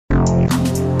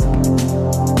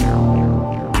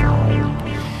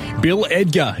Bill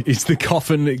Edgar is the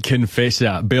Coffin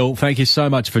Confessor. Bill, thank you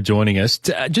so much for joining us.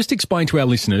 Just explain to our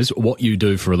listeners what you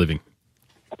do for a living.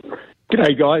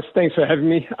 G'day, guys. Thanks for having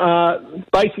me.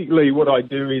 Basically, what I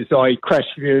do is I crash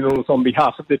funerals on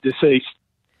behalf of the deceased.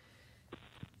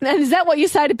 And is that what you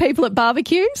say to people at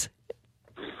barbecues?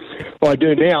 I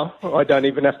do now. I don't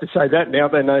even have to say that now.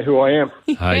 They know who I am.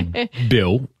 Hey,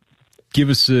 Bill, give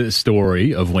us a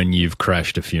story of when you've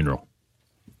crashed a funeral.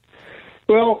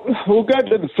 Well, we'll go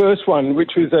to the first one,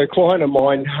 which was a client of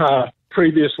mine.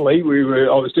 Previously,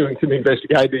 I was doing some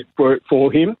investigative work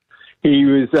for him. He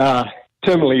was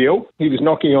terminally ill. He was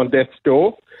knocking on death's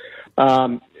door.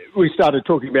 We started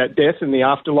talking about death and the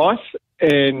afterlife,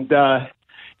 and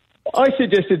I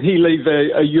suggested he leave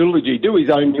a eulogy, do his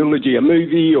own eulogy, a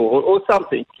movie or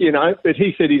something, but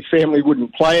he said his family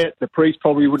wouldn't play it. The priest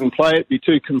probably wouldn't play it, be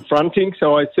too confronting.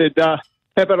 So I said,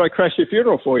 how about I crash your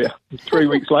funeral for you? 3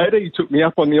 weeks later, he took me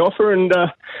up on the offer, and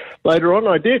later on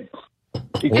I did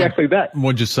exactly that.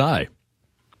 What'd you say?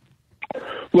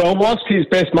 Well, whilst his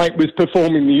best mate was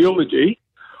performing the eulogy,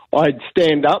 I'd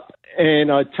stand up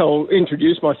and I'd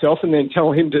introduce myself and then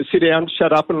tell him to sit down,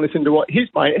 shut up and listen to what his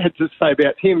mate had to say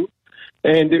about him.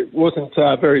 And it wasn't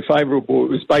very favourable.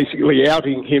 It was basically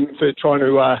outing him for trying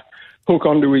to hook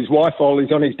onto his wife while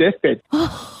he's on his deathbed.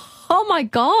 Oh, my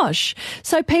gosh.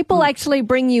 So people actually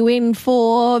bring you in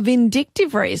for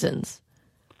vindictive reasons?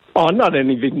 Oh, not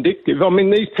any vindictive. I mean,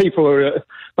 these people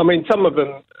some of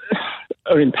them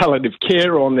are in palliative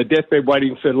care or on their deathbed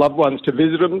waiting for loved ones to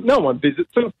visit them. No one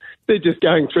visits them. They're just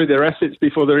going through their assets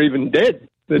before they're even dead.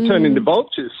 They're turned into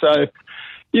vultures. So,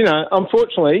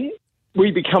 unfortunately,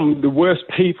 we become the worst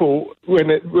people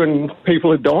when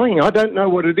people are dying. I don't know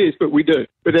what it is, but we do.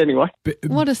 But anyway.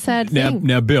 What a sad thing.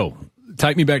 Now, Bill,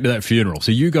 take me back to that funeral.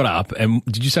 So you got up, and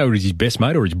did you say it was his best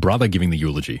mate or his brother giving the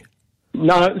eulogy?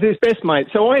 No, it was his best mate.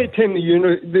 So I attend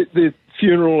the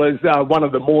funeral as one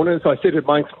of the mourners. I sit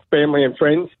amongst family and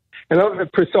friends, and I have a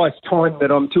precise time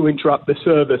that I'm to interrupt the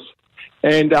service.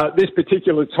 And this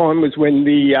particular time was when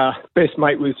the best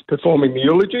mate was performing the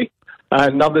eulogy.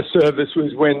 Another service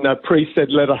was when the priest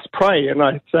said, "Let us pray." And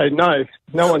I'd say, no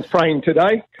one's praying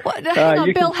today. Hang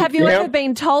on, Bill, have you ever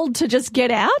been told to just get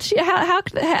out?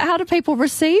 How do people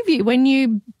receive you when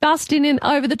you bust in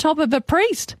over the top of a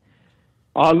priest?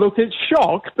 Oh, look, it's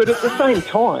shock, but at the same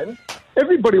time,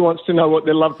 everybody wants to know what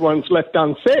their loved ones left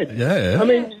unsaid. Yeah. I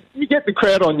mean, you get the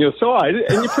crowd on your side,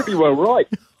 and you're pretty well right.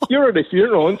 You're at a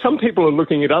funeral, and some people are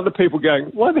looking at other people going,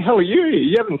 why the hell are you here?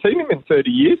 You haven't seen him in 30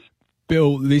 years.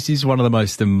 Bill, this is one of the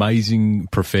most amazing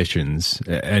professions,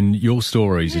 and your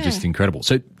stories are just incredible.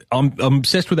 So I'm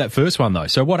obsessed with that first one, though.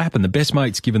 So what happened? The best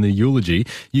mate's given the eulogy,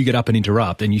 you get up and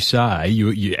interrupt, and you say,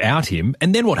 you out him,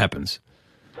 and then what happens?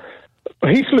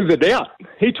 He slithered out.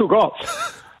 He took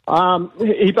off.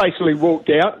 He basically walked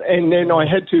out, and then I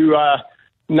had to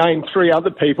name 3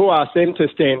 other people, ask them to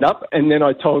stand up, and then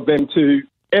I told them to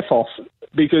F off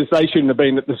because they shouldn't have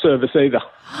been at the service either.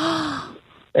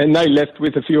 And they left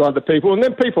with a few other people, and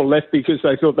then people left because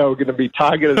they thought they were going to be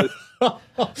targeted.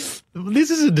 This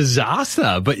is a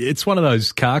disaster, but it's one of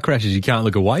those car crashes you can't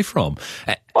look away from.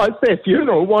 It's their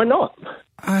funeral. Why not?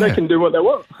 They can do what they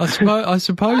want. I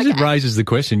suppose it raises the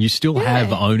question. You still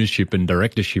have ownership and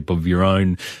directorship of your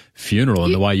own funeral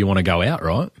and the way you want to go out,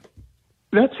 right?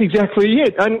 That's exactly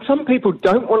it. And some people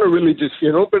don't want a religious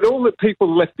funeral, but all the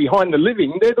people left behind, the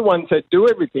living, they're the ones that do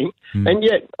everything. And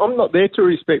yet I'm not there to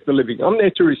respect the living. I'm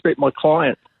there to respect my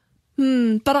client.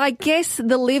 But I guess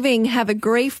the living have a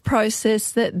grief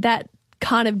process that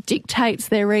kind of dictates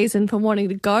their reason for wanting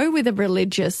to go with a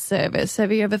religious service.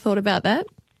 Have you ever thought about that?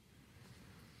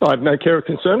 I have no care or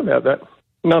concern about that.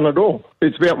 None at all.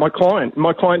 It's about my client.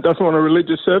 My client doesn't want a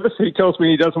religious service. He tells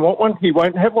me he doesn't want one. He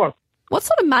won't have one. What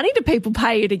sort of money do people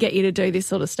pay you to get you to do this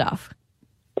sort of stuff?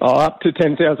 Oh, up to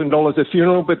 $10,000 a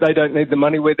funeral, but they don't need the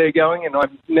money where they're going, and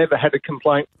I've never had a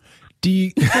complaint. Do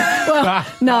you? Well,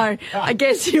 no, I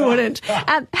guess you wouldn't.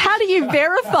 How do you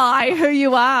verify who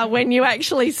you are when you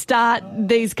actually start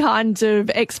these kinds of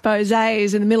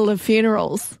exposés in the middle of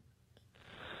funerals?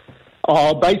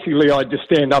 Oh, basically, I just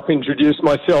stand up, introduce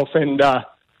myself, and I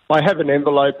have an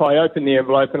envelope. I open the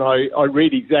envelope and I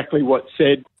read exactly what's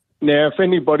said. Now, if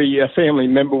anybody, a family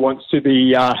member, wants to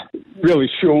be really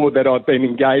sure that I've been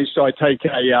engaged, I take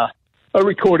a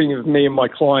recording of me and my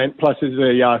client, plus there's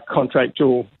a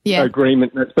contractual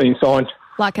agreement that's been signed.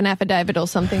 Like an affidavit or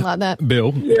something like that?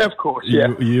 Bill? Yeah, of course,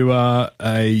 yeah. You are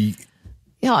a...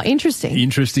 Yeah, interesting.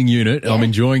 Interesting unit. Yeah. I'm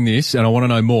enjoying this and I want to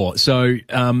know more. So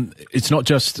it's not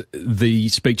just the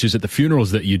speeches at the funerals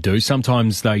that you do.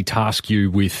 Sometimes they task you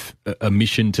with a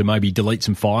mission to maybe delete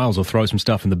some files or throw some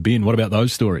stuff in the bin. What about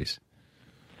those stories?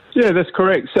 Yeah, that's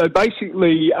correct. So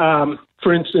basically,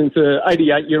 for instance, an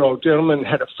 88-year-old gentleman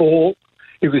had a fall.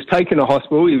 He was taken to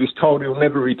hospital. He was told he'll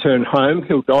never return home.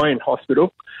 He'll die in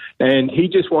hospital. And he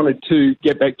just wanted to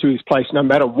get back to his place no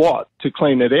matter what to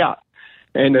clean it out.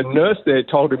 And a nurse there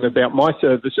told him about my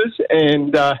services,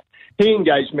 and he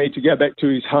engaged me to go back to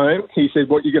his home. He said,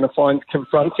 what you're going to find is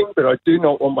confronting, but I do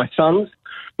not want my sons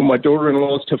or my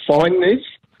daughter-in-laws to find this,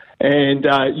 and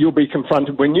you'll be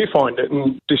confronted when you find it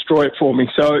and destroy it for me.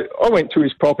 So I went to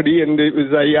his property, and it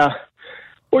was a,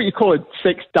 what you call a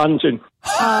sex dungeon.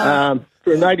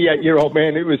 For an 88-year-old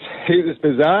man, it was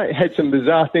bizarre. It had some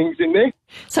bizarre things in there.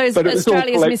 So it's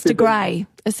Australia's Mr. Grey,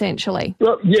 essentially.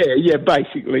 Well, yeah,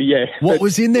 basically, yeah. What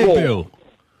was in there, Bill?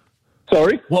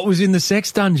 Sorry? What was in the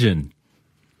sex dungeon?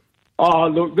 Oh,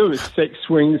 look, there was sex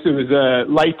swings. There was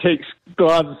latex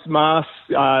gloves, masks,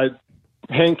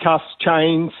 handcuffs,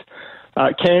 chains,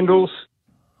 candles.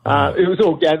 It was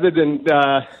all gathered and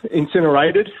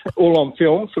incinerated, all on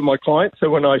film for my client. So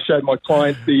when I showed my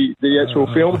client the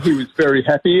actual film, he was very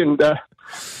happy, and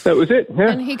that was it. Yeah.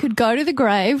 And he could go to the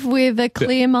grave with a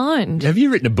clear mind. Have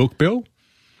you written a book, Bill?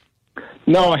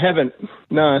 No, I haven't.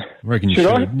 No. I reckon you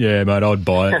should. Yeah, mate, I'd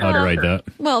buy it. I'd read that.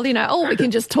 Well, or we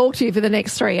can just talk to you for the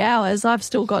next 3 hours. I've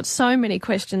still got so many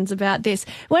questions about this.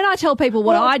 When I tell people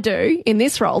what I do in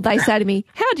this role, they say to me,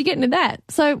 how'd you get into that?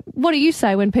 So what do you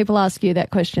say when people ask you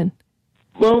that question?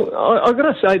 Well, I've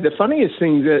got to say the funniest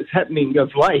thing that's happening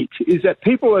of late is that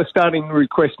people are starting to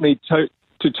request me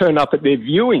to turn up at their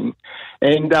viewing,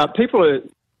 and people are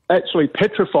actually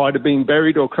petrified of being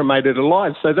buried or cremated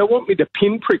alive. So they want me to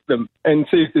pinprick them and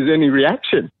see if there's any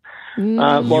reaction.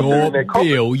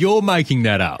 Bill, you're making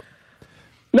that up.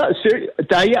 No, sir,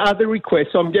 they are the requests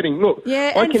I'm getting. Look,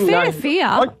 yeah, and fair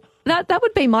fear. That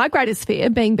would be my greatest fear,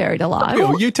 being buried alive.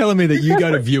 Bill, you're telling me that you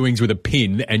go to viewings with a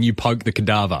pin and you poke the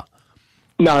cadaver?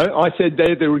 No, I said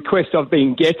they're the requests I've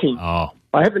been getting. Oh.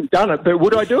 I haven't done it, but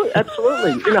would I do it?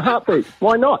 Absolutely, in a heartbeat.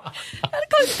 Why not?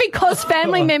 Because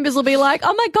family members will be like,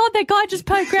 oh, my God, that guy just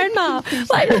poked Grandma.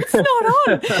 Like, it's not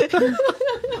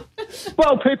on.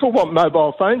 Well, people want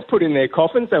mobile phones put in their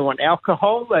coffins. They want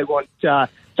alcohol. They want...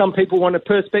 some people want a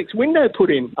Perspex window put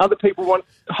in. Other people want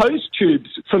hose tubes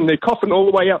from their coffin all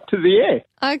the way up to the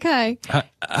air. Okay.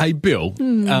 Hey, Bill,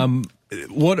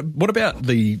 what about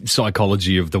the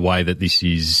psychology of the way that this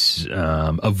is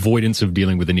avoidance of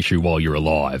dealing with an issue while you're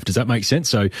alive? Does that make sense?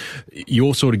 So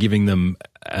you're sort of giving them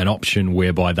an option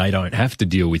whereby they don't have to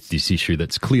deal with this issue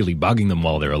that's clearly bugging them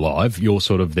while they're alive. You're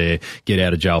sort of their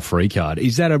get-out-of-jail-free card.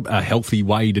 Is that a healthy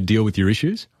way to deal with your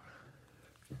issues?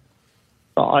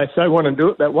 If they want to do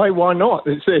it that way, why not?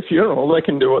 It's their funeral. They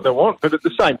can do what they want. But at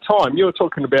the same time, you're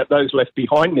talking about those left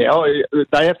behind now.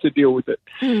 They have to deal with it.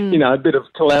 A bit of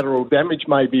collateral damage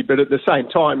maybe. But at the same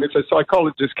time, if a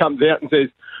psychologist comes out and says,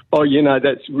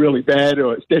 that's really bad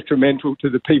or it's detrimental to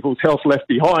the people's health left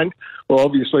behind, well,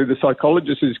 obviously the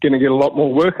psychologist is going to get a lot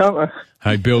more work, aren't they?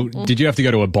 Hey, Bill, did you have to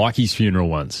go to a bikie's funeral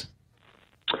once?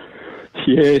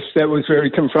 Yes, that was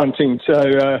very confronting.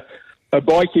 So... a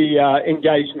bikie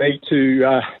engaged me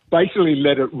to basically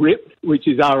let it rip, which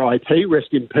is R.I.P., rest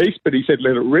in peace, but he said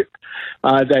let it rip,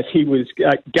 that he was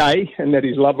gay and that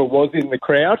his lover was in the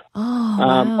crowd.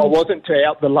 Wow. I wasn't to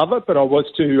out the lover, but I was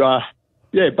to,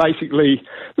 basically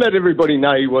let everybody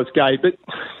know he was gay. But,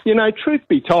 truth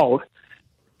be told,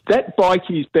 that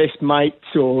bikie's best mates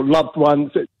or loved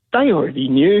ones, they already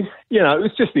knew. It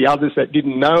was just the others that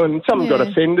didn't know, and some got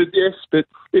offended, yes, but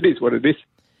it is what it is.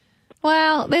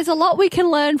 Well, there's a lot we can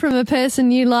learn from a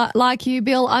person like you,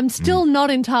 Bill. I'm still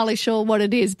not entirely sure what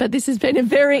it is, but this has been a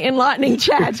very enlightening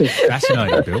chat.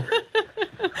 Fascinating, Bill.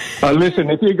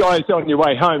 Listen, if you guys on your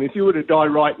way home, if you were to die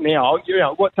right now,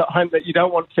 what's at home that you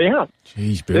don't want found?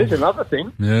 Jeez, Bill. There's another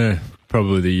thing. Yeah,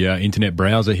 probably the internet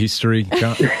browser history.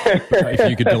 If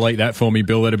you could delete that for me,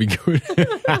 Bill, that'd be good.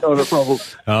 Not a problem.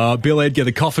 Bill Edgar,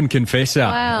 the Coffin Confessor.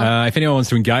 Wow. If anyone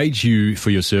wants to engage you for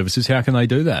your services, how can they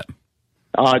do that?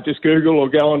 Just Google or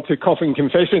go on to Coffin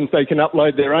Confessions. They can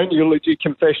upload their own eulogy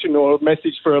confession or a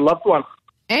message for a loved one.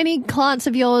 Any clients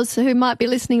of yours who might be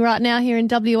listening right now here in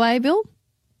WA, Bill?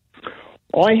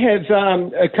 I have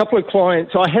a couple of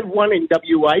clients. I have one in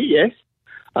WA, yes.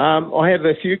 I have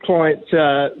a few clients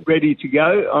ready to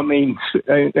go. I mean,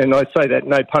 and I say that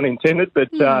no pun intended, but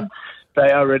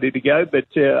they are ready to go. But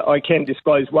I can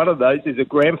disclose one of those is a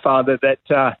grandfather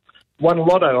that won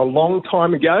lotto a long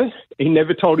time ago. He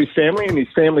never told his family, and his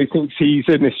family thinks he's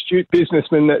an astute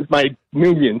businessman that's made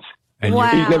millions. And wow.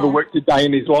 He's never worked a day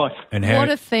in his life. And what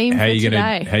a theme for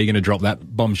today. How are you going to drop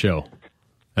that bombshell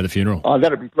at the funeral?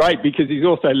 That'd be great because he's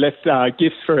also left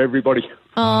gifts for everybody.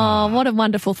 Oh, what a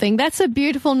wonderful thing. That's a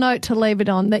beautiful note to leave it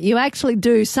on, that you actually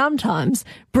do sometimes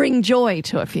bring joy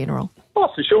to a funeral. Oh,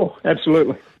 for sure.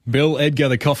 Absolutely. Bill, Edgar,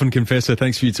 the Coffin Confessor,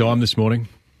 thanks for your time this morning.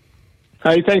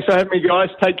 Hey, thanks for having me, guys.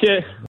 Take care.